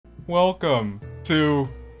welcome to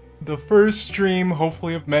the first stream,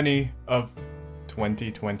 hopefully of many, of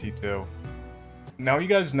 2022. Now you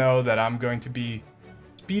guys know that I'm going to be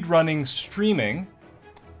speedrunning streaming.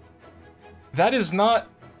 That is not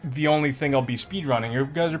the only thing I'll be speedrunning. You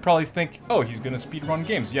guys are probably thinking, oh, he's gonna speedrun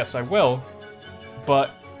games. Yes, I will.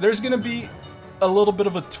 But there's gonna be a little bit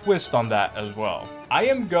of a twist on that as well. I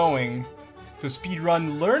am going to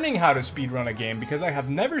speedrun learning how to speedrun a game because I have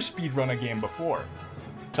never speedrun a game before.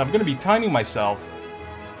 So I'm going to be timing myself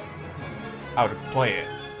how to play it,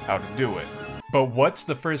 how to do it. But what's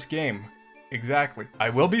the first game? Exactly. I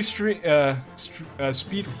will be speedrunning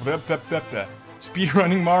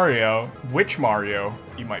Mario. Which Mario,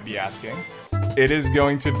 you might be asking? It is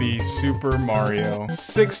going to be Super Mario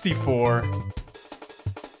 64.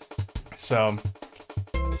 So,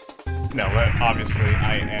 no, obviously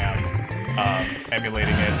I am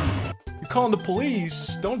emulating it. You're calling the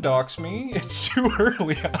police? Don't dox me. It's too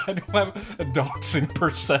early. I don't have a doxing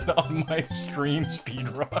percent on my stream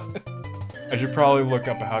speedrun. I should probably look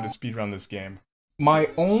up how to speedrun this game. My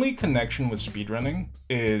only connection with speedrunning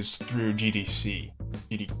is through GDQ,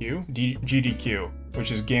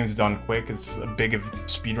 which is Games Done Quick. It's a big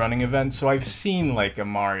speedrunning event, so I've seen like a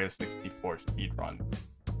Mario 64 speedrun.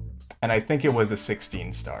 And I think it was a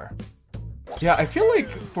 16-star. Yeah, I feel like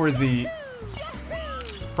for the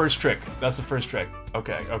first trick, that's the first trick.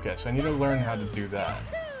 Okay, so I need to learn how to do that.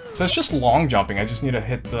 So it's just long jumping. I just need to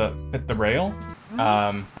hit the rail.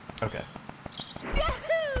 Okay.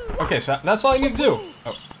 Okay, so that's all I need to do.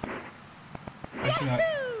 Oh. Why is he not?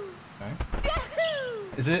 Okay.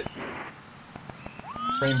 Is it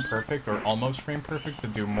frame perfect or almost frame perfect to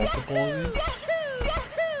do multiple of these?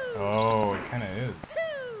 Oh, it kind of is.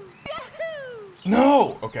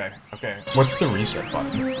 No! Okay. What's the reset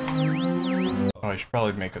button? Oh, I should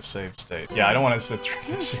probably make a save state. Yeah, I don't want to sit through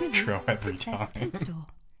this intro every time.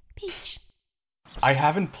 I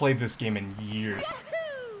haven't played this game in years.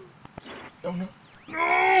 Oh no.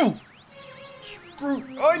 No! Screw.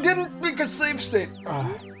 Oh, I didn't make a save state!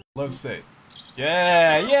 Load state.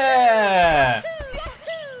 Yeah!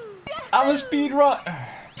 I'm a speedrun! I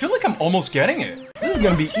feel like I'm almost getting it. This is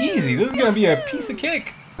gonna be easy. This is gonna be a piece of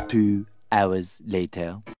cake. 2 hours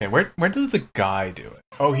later. Okay, where does the guy do it?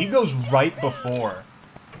 Oh, he goes right before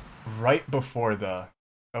the...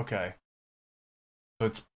 Okay. So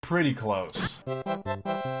it's pretty close.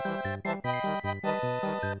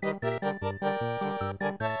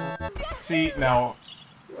 See, now,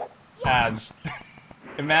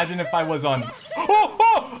 imagine if I was on...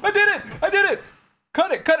 Oh! I did it!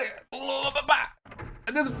 Cut it!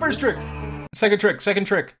 I did the first trick! Second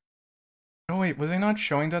trick. Oh wait, was I not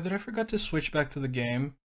showing that? Did I forget to switch back to the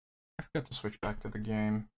game? I forgot to switch back to the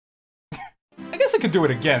game. I guess I could do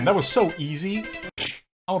it again. That was so easy.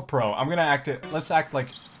 I'm a pro. I'm gonna act it. Let's act like...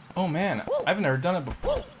 Oh man, I've never done it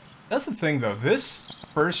before. That's the thing though. This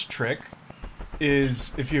first trick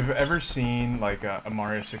is, if you've ever seen like a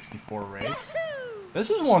Mario 64 race, this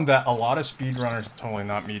is one that a lot of speedrunners, totally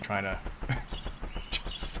not me trying to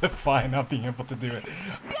justify not being able to do it.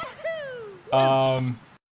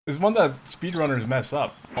 It's one that speedrunners mess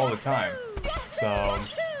up all the time. So,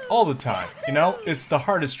 all the time. You know, it's the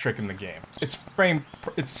hardest trick in the game. It's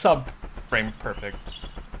sub-frame perfect.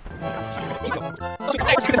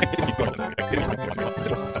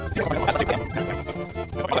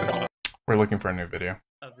 We're looking for a new video.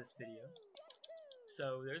 Of this video.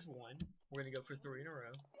 So there's one. We're gonna go for 3 in a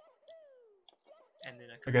row. And then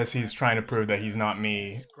I guess he's trying to prove that he's not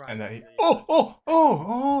me, and that he...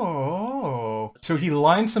 So he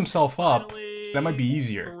lines himself up. Finally, That might be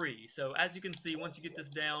easier. 3. So as you can see, once you get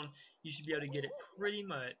this down, you should be able to get it pretty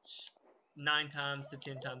much 9 times to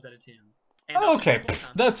 10 times out of 10. And Okay,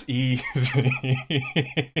 that's easy.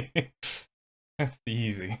 That's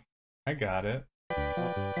easy. I got it.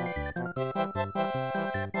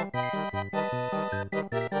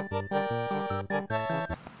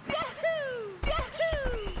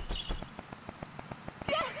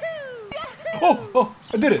 Oh!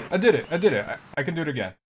 I did it! I can do it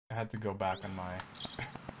again. I had to go back on my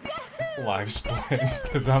live split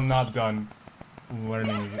because I'm not done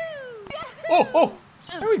learning. Oh!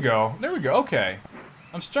 There we go. Okay.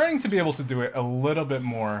 I'm starting to be able to do it a little bit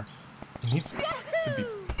more. It needs to be...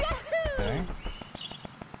 Okay.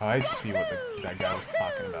 Oh, I see what that guy was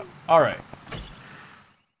talking about. Alright.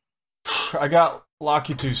 I got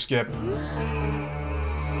Lucky to skip.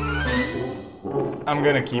 I'm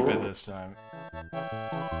gonna keep it this time.